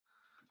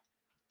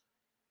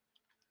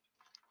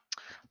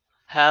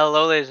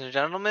Hello, ladies and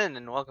gentlemen,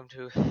 and welcome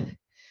to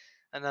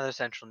another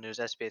Central News,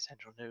 SBA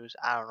Central News.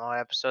 I don't know what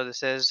episode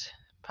this is.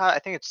 Probably, I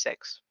think it's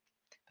six.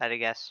 If I had to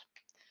guess.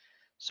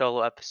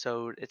 Solo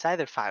episode. It's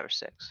either five or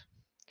six,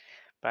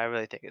 but I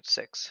really think it's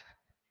six.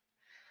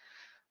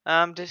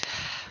 Just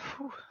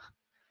whew,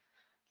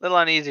 little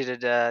uneasy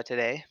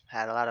today.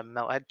 Had a lot of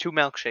milk. I had two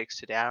milkshakes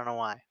today. I don't know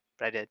why,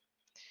 but I did.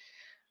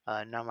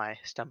 Now my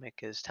stomach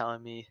is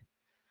telling me,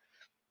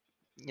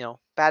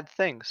 bad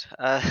things.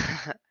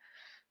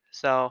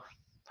 So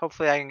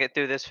hopefully I can get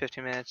through this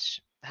 15 minutes.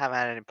 Haven't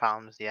had any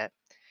problems yet,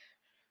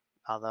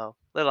 although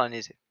a little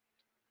uneasy.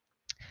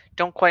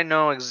 Don't quite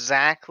know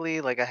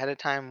exactly, like ahead of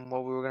time,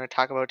 what we were going to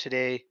talk about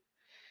today.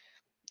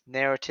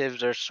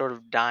 Narratives are sort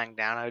of dying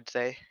down, I would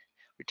say.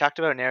 We talked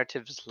about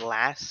narratives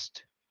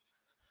last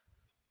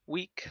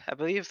week, I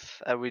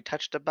believe. We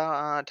touched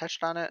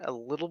on it a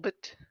little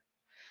bit.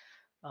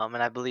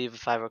 And I believe,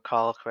 if I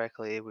recall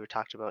correctly, we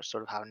talked about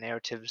sort of how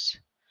narratives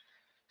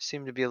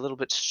seem to be a little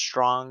bit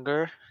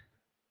stronger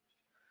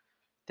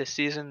this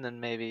season than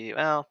maybe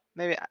I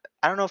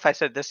don't know if I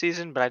said this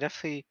season, but I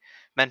definitely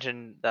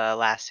mentioned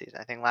last season.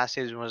 I think last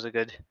season was a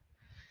good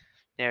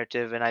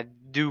narrative, and I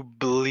do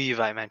believe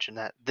I mentioned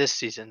that this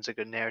season's a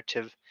good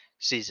narrative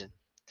season.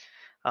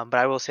 But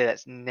I will say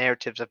that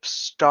narratives have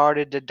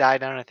started to die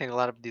down. I think a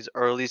lot of these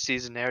early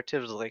season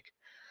narratives, like,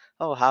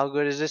 oh, how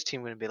good is this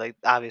team going to be? Like,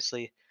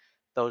 obviously,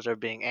 those are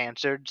being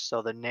answered,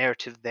 so the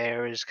narrative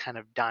there is kind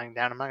of dying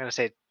down. I'm not going to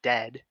say it's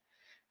dead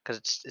because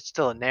it's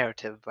still a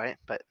narrative, right?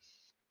 But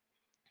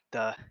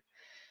the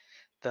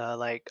the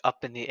like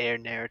up in the air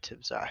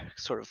narratives are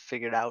sort of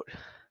figured out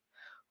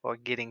or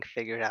getting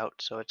figured out,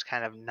 so it's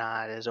kind of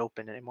not as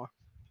open anymore.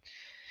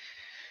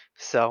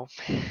 So,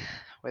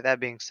 with that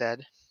being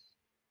said,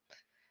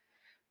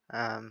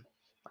 um,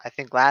 I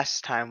think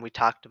last time we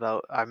talked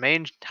about our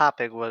main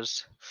topic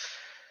was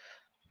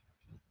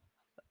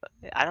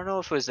I don't know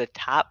if it was the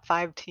top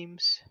five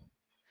teams.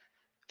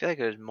 I feel like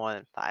it was more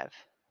than five.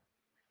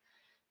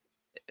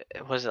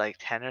 Was it like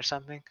 10 or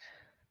something?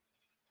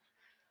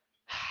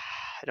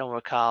 I don't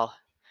recall.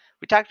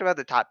 We talked about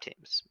the top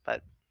teams,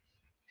 but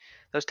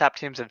those top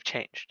teams have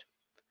changed.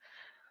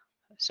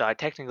 So I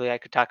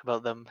could talk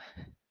about them,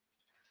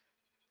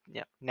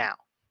 now,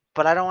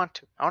 but I don't want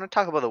to. I want to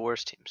talk about the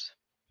worst teams.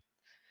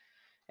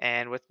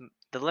 And with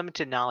the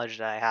limited knowledge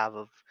that I have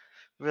of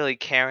really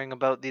caring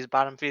about these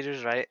bottom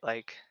feeders, right?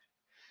 Like,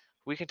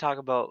 we can talk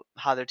about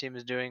how their team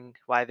is doing,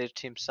 why their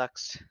team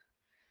sucks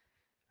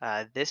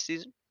this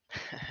season.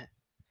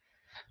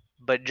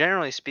 But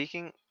generally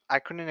speaking, I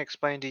couldn't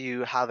explain to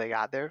you how they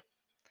got there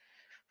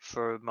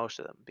for most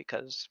of them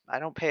because I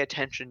don't pay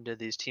attention to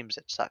these teams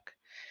that suck.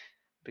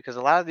 Because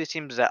a lot of these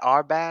teams that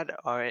are bad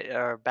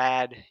are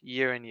bad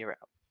year in, year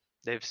out.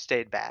 They've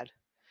stayed bad.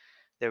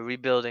 They're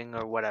rebuilding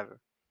or whatever.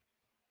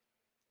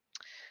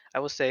 I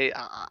will say,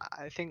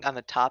 I think on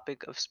the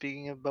topic of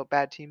speaking about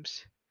bad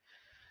teams,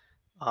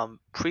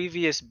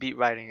 previous beat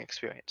writing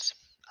experience,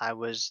 I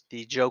was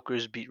the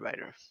Joker's beat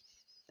writer.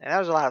 And that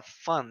was a lot of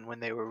fun when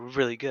they were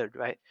really good,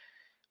 right?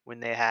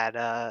 When they had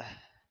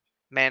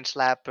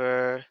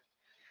Manslapper.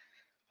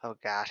 Oh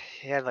God,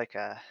 he had like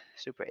a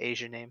super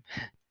Asian name,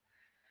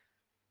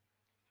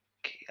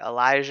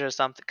 Elijah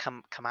something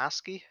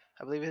Kamaski,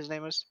 I believe his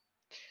name was.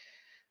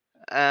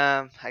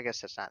 I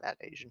guess that's not that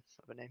Asian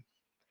of a name.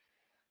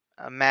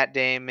 Matt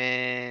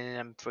Damon.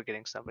 I'm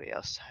forgetting somebody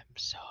else. I'm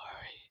sorry.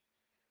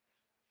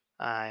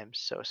 I'm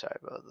so sorry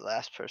about the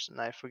last person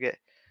I forget.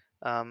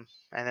 And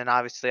then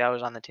obviously I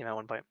was on the team at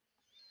one point.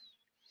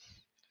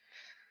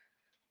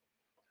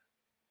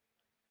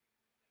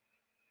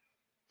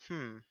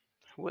 Hmm.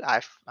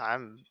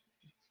 I'm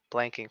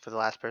blanking for the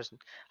last person.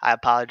 I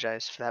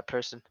apologize for that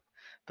person.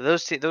 But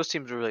those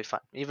teams were really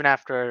fun. Even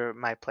after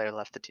my player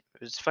left the team,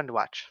 it was fun to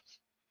watch.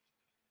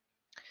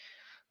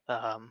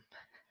 Um,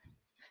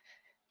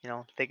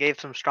 they gave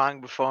some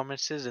strong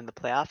performances in the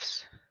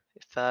playoffs.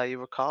 If you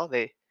recall,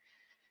 they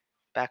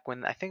back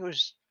when I think it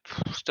was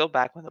still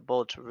back when the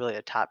Bullets were really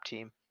a top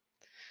team,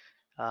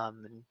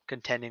 and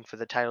contending for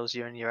the titles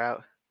year in year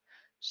out,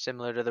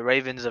 similar to the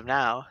Ravens of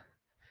now.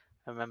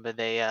 I remember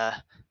they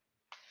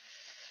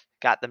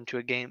got them to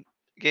a game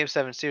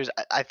seven series.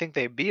 I think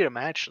they beat them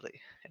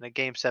actually in a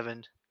game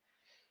seven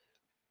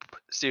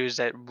series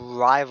that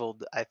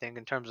rivaled, I think,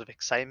 in terms of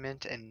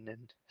excitement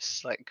and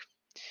like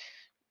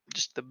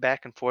just the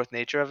back and forth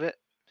nature of it.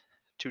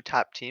 Two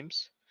top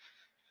teams.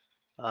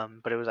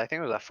 But I think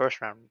it was a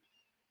first round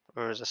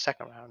or it was a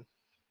second round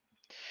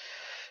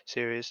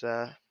series.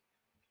 I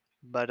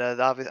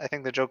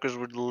think the Jokers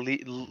would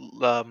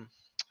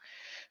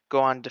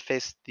go on to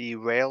face the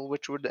Rail,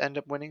 which would end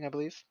up winning. I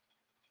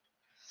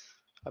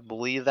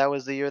believe that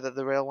was the year that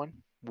the Rail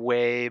won,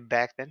 way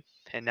back then.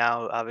 And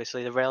now,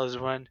 obviously, the Rail has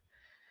won.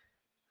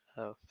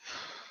 Uh,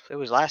 it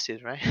was last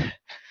season, right?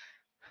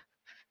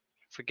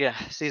 Forget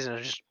season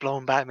is just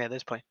blown by me at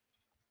this point.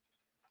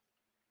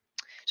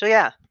 So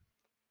yeah,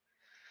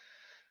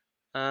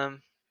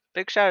 um,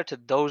 big shout out to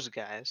those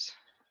guys.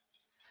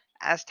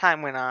 As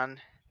time went on,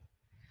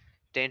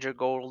 Danger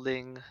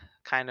Golding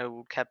kind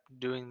of kept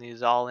doing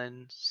these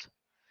all-ins.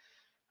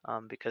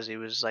 because he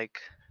was like,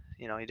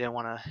 he didn't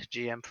want to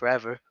GM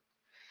forever.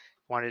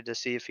 Wanted to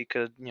see if he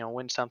could,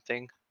 win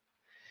something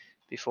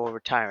before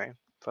retiring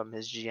from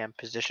his GM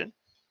position.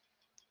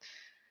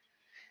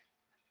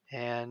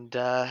 And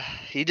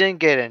he didn't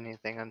get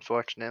anything,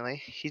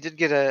 unfortunately. He did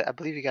get I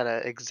believe he got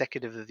an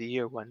Executive of the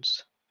Year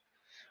once,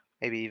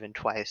 maybe even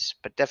twice,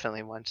 but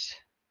definitely once.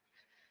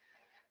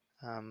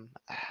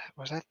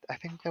 Was that? I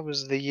think that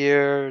was the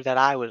year that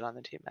I was on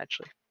the team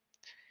actually,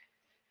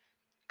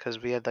 because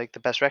we had like the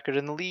best record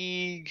in the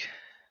league.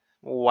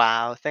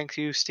 Wow! Thank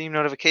you, Steam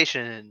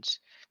notifications.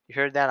 You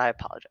heard that? I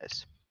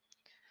apologize.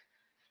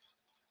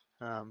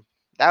 Um,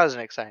 that was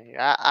an exciting year.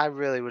 I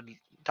really would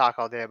talk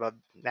all day about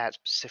that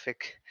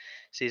specific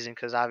season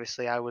because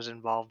obviously I was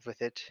involved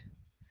with it.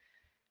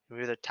 We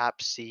were the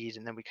top seed,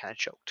 and then we kind of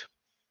choked.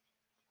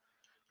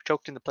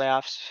 Choked in the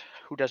playoffs.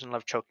 Who doesn't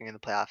love choking in the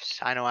playoffs?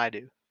 I know I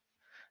do.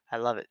 I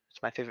love it.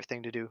 It's my favorite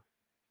thing to do.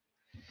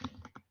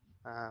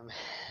 Um,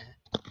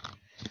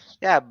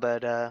 yeah,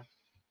 but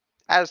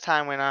as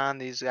time went on,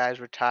 these guys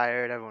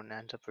retired. Everyone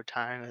ends up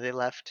retiring. They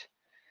left,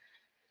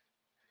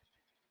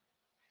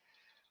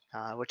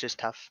 which is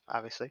tough,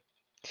 obviously.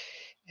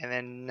 And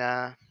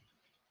then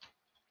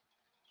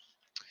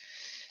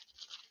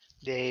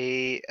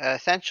they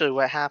essentially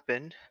what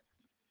happened.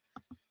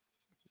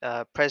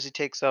 Prezi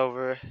takes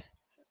over.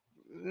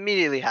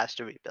 Immediately has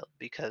to rebuild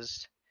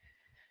because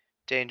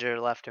Danger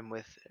left him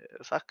with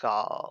fuck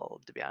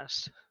all. To be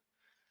honest,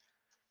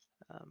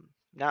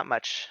 not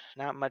much.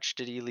 Not much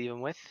did he leave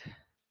him with.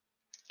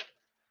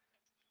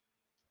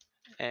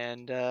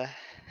 And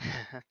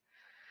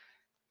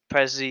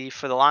Prezi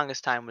for the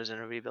longest time was in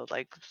a rebuild,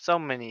 like so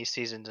many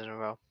seasons in a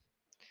row.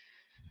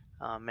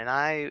 And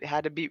I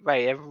had to beat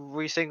right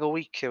every single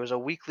week. It was a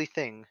weekly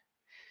thing.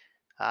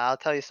 I'll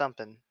tell you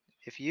something.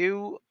 If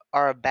you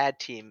are a bad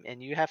team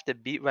and you have to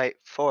beat right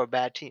for a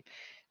bad team,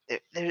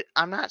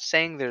 I'm not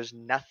saying there's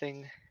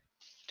nothing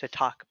to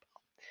talk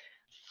about.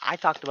 I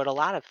talked about a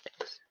lot of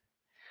things,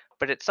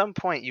 but at some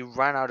point you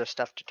run out of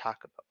stuff to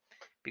talk about.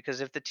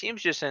 Because if the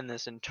team's just in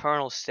this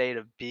internal state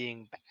of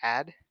being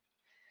bad,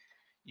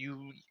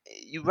 you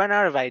you run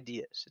out of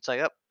ideas. It's like,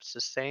 oh, it's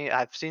the same.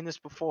 I've seen this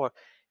before.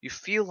 You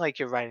feel like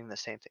you're writing the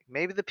same thing.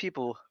 Maybe the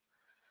people,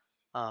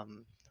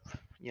 um,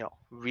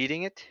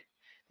 reading it,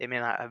 they may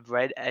not have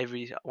read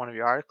every one of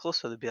your articles,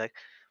 so they'd be like,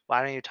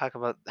 why don't you talk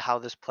about how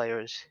this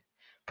player is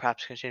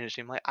perhaps continue to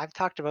seem like I've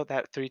talked about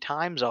that 3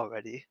 times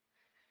already.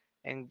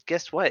 And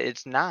guess what?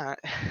 It's not.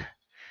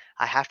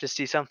 I have to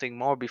see something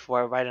more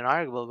before I write an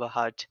article about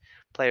how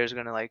players are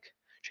gonna like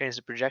change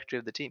the trajectory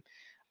of the team.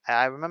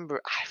 I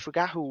remember I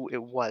forgot who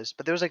it was,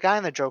 but there was a guy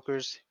in the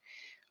Jokers,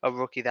 a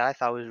rookie that I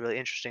thought was really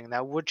interesting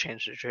that would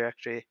change the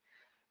trajectory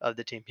of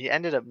the team. He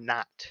ended up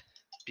not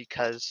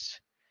because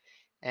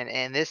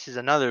and this is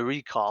another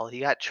recall.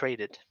 He got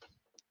traded.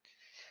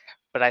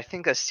 But I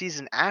think a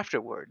season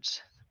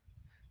afterwards,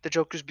 the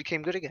Jokers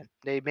became good again.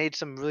 They made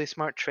some really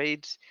smart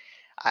trades.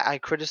 I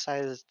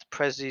criticized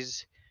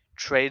Prezi's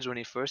trades when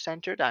he first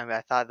entered.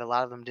 I thought a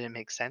lot of them didn't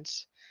make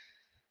sense.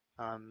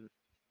 Um,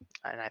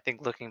 and I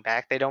think looking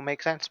back, they don't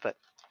make sense, but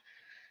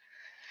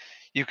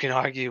you can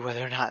argue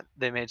whether or not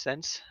they made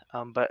sense.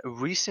 But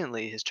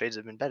recently, his trades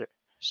have been better.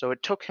 So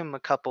it took him a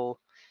couple,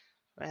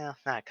 well,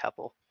 not a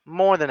couple,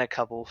 more than a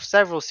couple,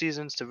 several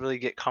seasons to really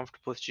get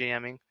comfortable with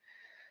GMing.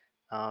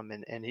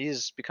 And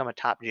he's become a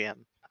top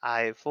GM.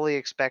 I fully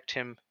expect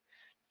him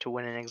to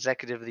win an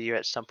Executive of the Year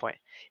at some point,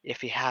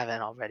 if he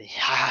haven't already.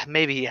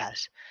 Maybe he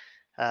has.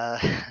 Uh,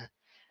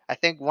 I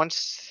think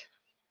once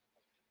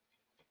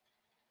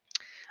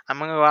I'm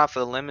gonna go out for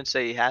the limb and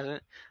say he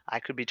hasn't. I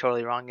could be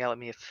totally wrong. Yell at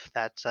me if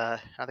that's not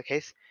the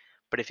case.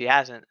 But if he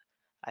hasn't,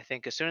 I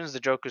think as soon as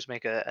the Jokers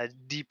make a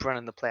deep run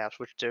in the playoffs,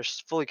 which they're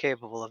fully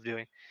capable of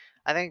doing,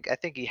 I think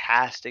he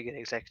has to get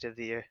Executive of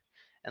the Year,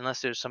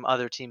 unless there's some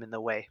other team in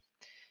the way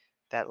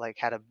that like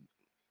had a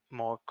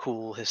more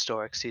cool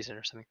historic season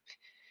or something.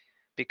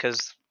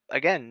 Because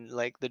again,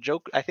 like the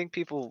joke, I think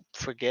people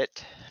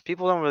forget.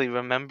 People don't really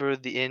remember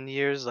the in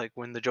years, like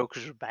when the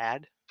Jokers were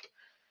bad.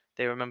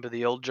 They remember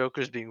the old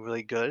Jokers being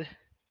really good,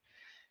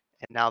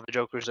 and now the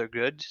Jokers are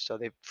good, so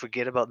they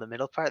forget about the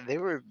middle part. They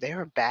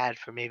were bad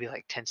for maybe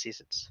like 10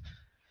 seasons,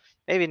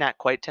 maybe not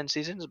quite 10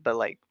 seasons, but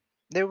like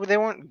they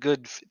weren't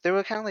good. They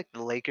were kind of like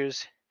the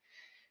Lakers,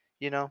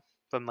 you know,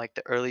 from like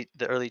the early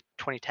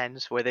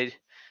 2010s, where they as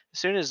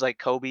soon as like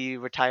Kobe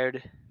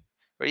retired,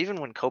 or even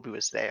when Kobe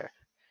was there,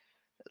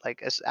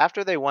 like as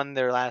after they won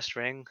their last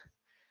ring,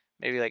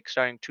 maybe like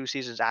starting 2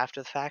 seasons after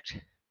the fact,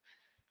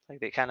 like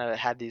they kind of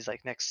had these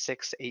like next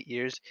 6 8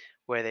 years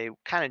where they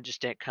kind of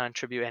just didn't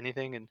contribute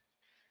anything and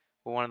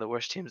were one of the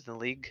worst teams in the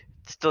league.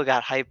 Still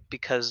got hype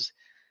because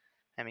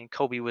I mean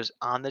Kobe was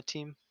on the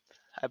team,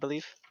 I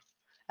believe,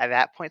 at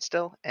that point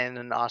still, and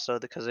then also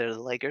because they're the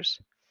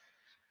Lakers,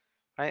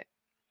 right?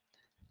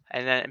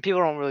 And then and people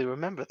don't really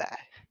remember that.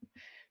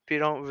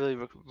 People don't really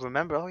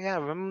remember. Oh yeah,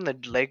 remember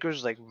when the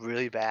Lakers like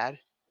really bad?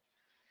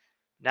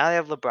 Now they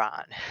have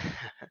LeBron.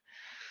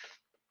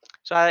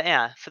 So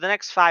yeah, for the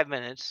next 5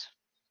 minutes,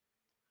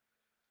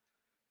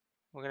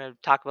 we're gonna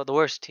talk about the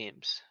worst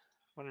teams.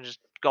 I'm gonna just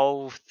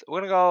go.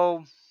 We're gonna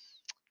go.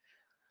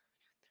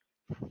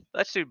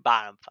 Let's do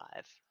bottom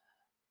five.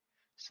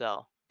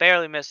 So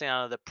barely missing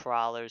out of the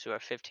Prowlers, who are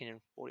 15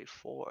 and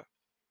 44.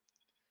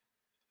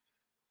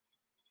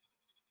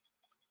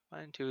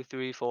 1, 2,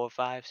 3, 4,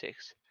 5,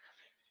 6.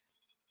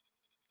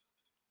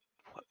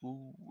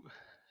 Ooh.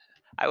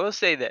 I will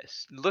say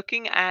this: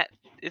 looking at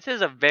this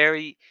is a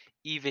very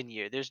even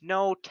year. There's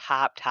no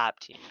top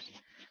teams.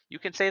 You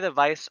can say the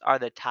Vice are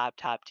the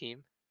top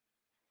team,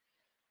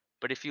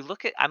 but if you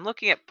look at, I'm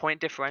looking at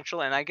point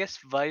differential, and I guess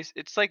Vice,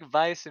 it's like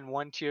Vice in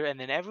one tier, and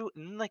then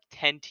like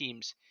 10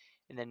 teams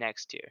in the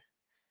next tier.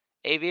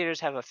 Aviators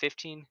have a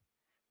 15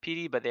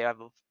 PD, but they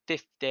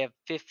have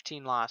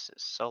 15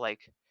 losses. So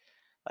like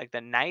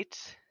the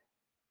Knights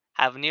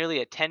have nearly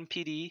a 10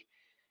 PD,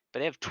 but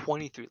they have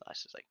 23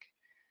 losses. Like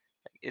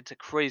it's a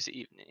crazy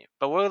even year.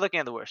 But we're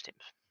looking at the worst teams.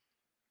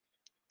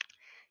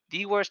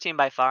 The worst team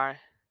by far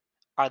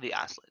are the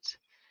Ocelots.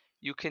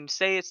 You can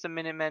say it's the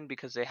Minutemen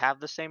because they have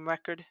the same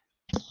record,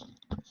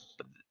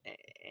 but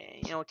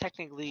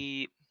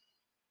technically,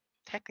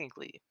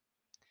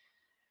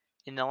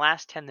 in the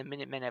last 10, the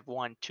Minutemen have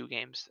won 2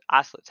 games.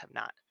 Ocelots have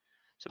not.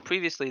 So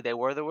previously they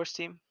were the worst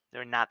team.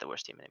 They're not the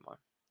worst team anymore,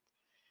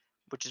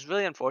 which is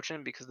really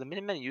unfortunate because the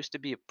Minutemen used to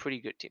be a pretty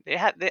good team.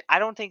 I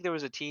don't think there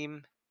was a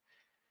team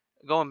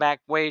going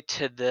back way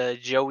to the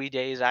Joey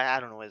days. I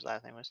don't know what his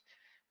last name was.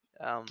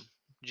 Um,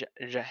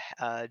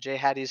 Jay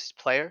Hattie's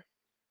player,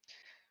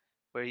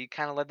 where he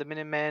kind of led the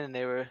Minutemen, and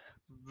they were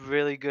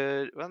really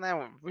good. Well, they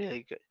weren't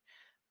really good,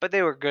 but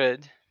they were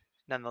good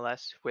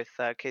nonetheless with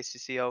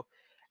KCCO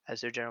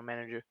as their general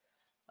manager.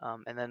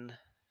 And then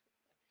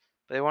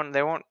they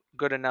weren't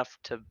good enough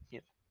to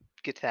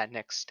get to that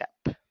next step.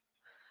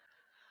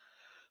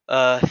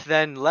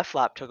 Then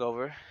Leflop took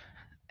over,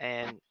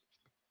 and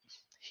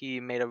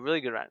he made a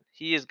really good run.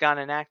 He has gone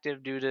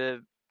inactive due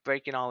to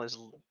breaking all his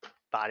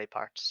body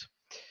parts,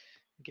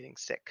 getting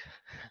sick,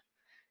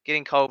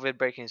 getting COVID,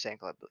 breaking his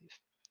ankle, I believe.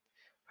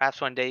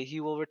 Perhaps one day he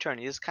will return.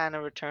 He has kind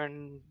of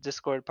returned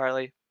Discord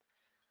partly.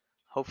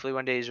 Hopefully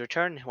one day he's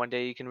returned. One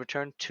day he can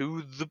return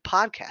to the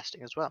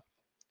podcasting as well.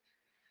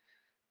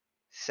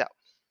 So,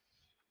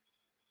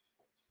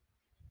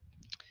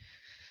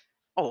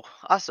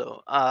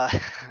 also, I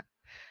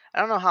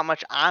don't know how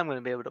much I'm going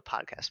to be able to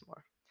podcast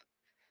more.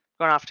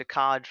 Going off to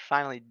college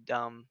finally,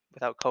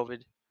 without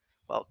COVID.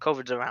 Well,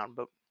 COVID's around,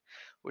 but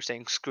we're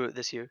saying screw it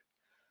this year.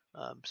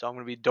 So I'm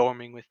going to be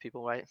dorming with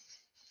people, right?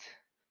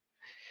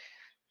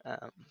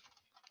 Um,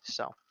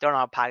 so don't know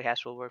how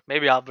podcasts will work.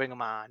 Maybe I'll bring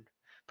them on.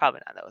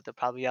 Probably not though. They'll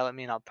probably yell at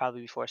me, and I'll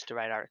probably be forced to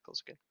write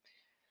articles again.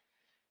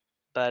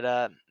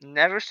 But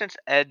ever since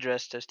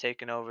Edrest has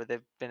taken over,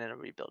 they've been in a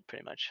rebuild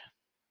pretty much.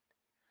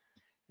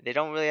 They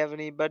don't really have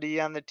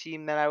anybody on the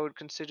team that I would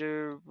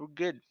consider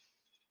good.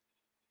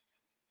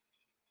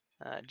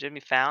 Jimmy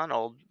Fallon,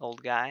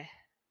 old guy,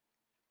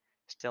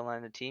 still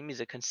on the team. He's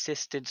a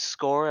consistent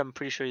scorer. I'm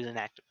pretty sure he's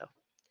inactive though.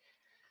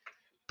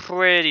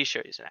 Pretty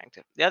sure he's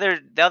inactive.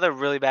 The other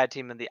really bad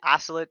team in the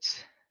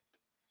Ocelots.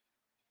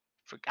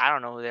 I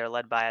don't know who they're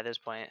led by at this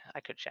point.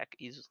 I could check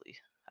easily.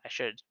 I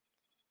should.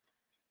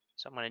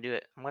 So I'm gonna do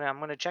it. I'm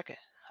gonna check it.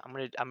 I'm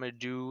gonna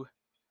do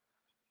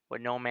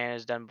what no man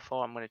has done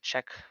before. I'm gonna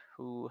check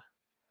who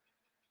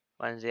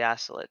runs the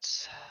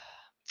Ocelots.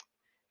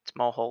 It's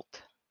Mo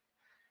Holt,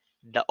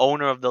 the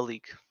owner of the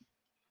league.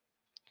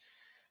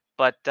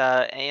 But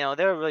they're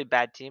a really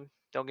bad team.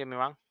 Don't get me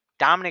wrong.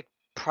 Dominic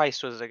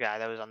Price was the guy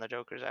that was on the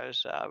Jokers.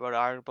 I wrote an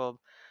article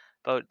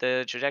about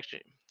the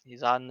trajectory.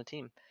 He's on the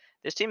team.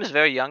 This team is a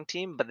very young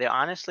team, but they're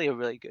honestly a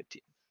really good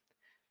team.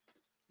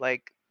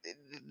 Like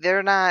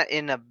they're not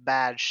in a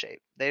bad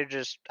shape.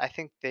 I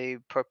think they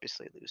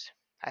purposely lose.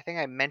 I think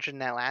I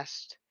mentioned that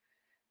last.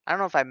 I don't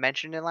know if I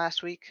mentioned it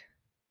last week.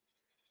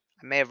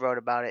 I may have wrote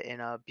about it in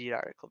a beat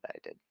article that I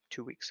did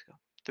 2 weeks ago.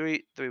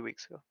 3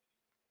 weeks ago.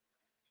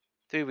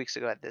 3 weeks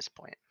ago at this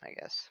point, I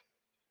guess.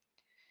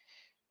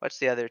 What's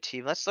the other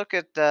team? Let's look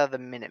at the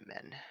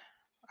Minutemen.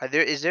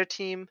 Is their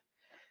team?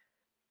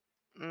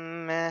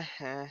 Their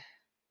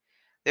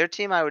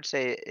team, I would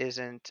say,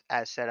 isn't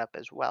as set up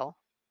as well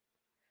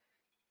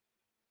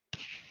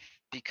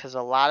because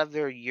a lot of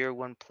their year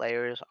one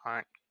players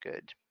aren't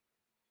good.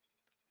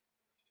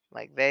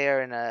 Like they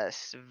are in a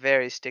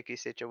very sticky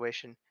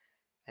situation,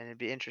 and it'd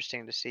be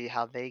interesting to see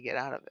how they get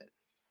out of it.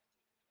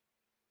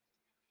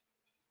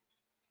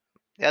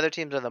 The other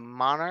teams are the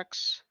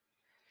Monarchs,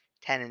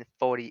 10 and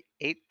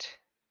 48.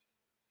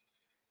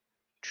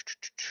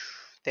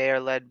 They are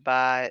led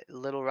by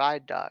Little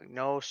Ride Dog.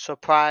 No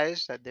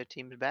surprise that their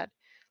team is bad.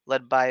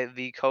 Led by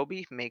V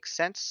Kobe, makes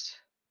sense.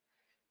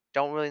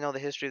 Don't really know the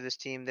history of this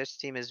team. This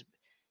team is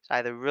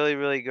either really,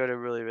 really good or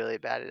really, really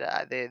bad.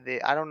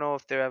 I don't know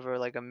if they're ever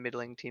like a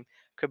middling team.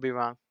 Could be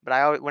wrong,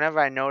 but whenever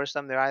I notice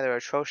them, they're either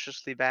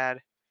atrociously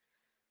bad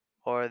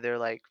or they're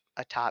like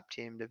a top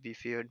team to be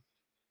feared.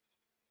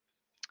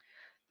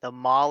 The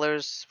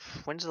Maulers.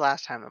 When's the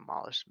last time the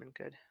Maulers have been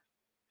good?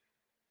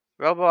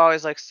 Robo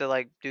always likes to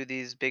like do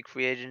these big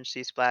free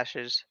agency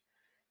splashes.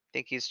 I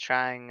think he's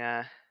trying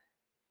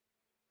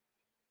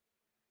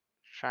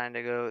trying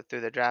to go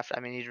through the draft. I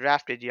mean, you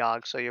drafted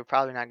Yogg, so you're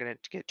probably not going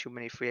to get too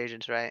many free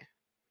agents, right?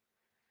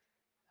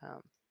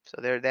 Um,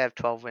 so they have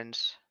 12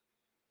 wins,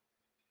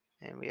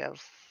 and we have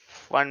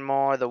one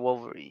more, the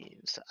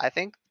Wolverines. I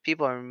think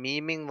people are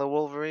memeing the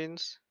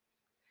Wolverines,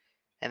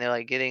 and they're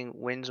like getting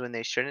wins when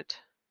they shouldn't.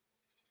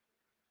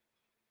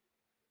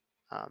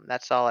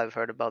 That's all I've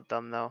heard about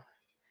them, though.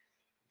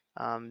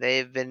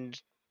 They've been,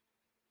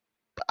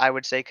 I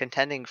would say,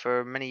 contending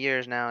for many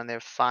years now, and they're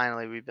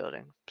finally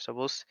rebuilding. So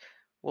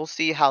we'll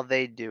see how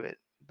they do it.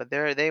 But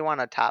they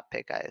want a top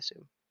pick, I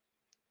assume.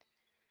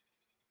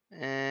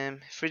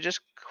 If we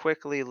just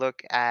quickly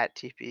look at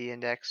TP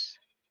index,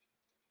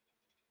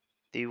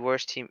 the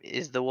worst team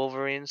is the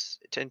Wolverines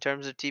in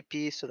terms of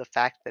TP. So the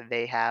fact that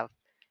they have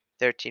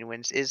 13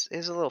 wins is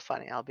a little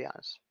funny, I'll be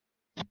honest.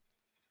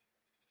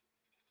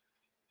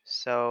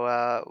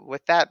 So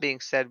with that being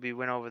said, we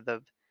went over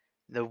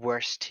the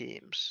worst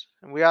teams,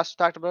 and we also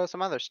talked about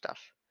some other stuff.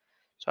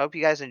 So I hope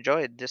you guys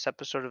enjoyed this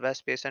episode of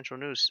SBA Central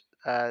News.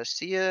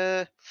 See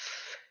ya.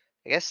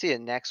 I guess see you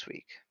next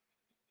week.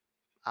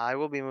 I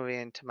will be moving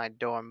into my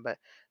dorm, but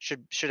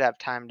should have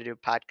time to do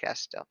podcast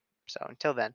still. So until then.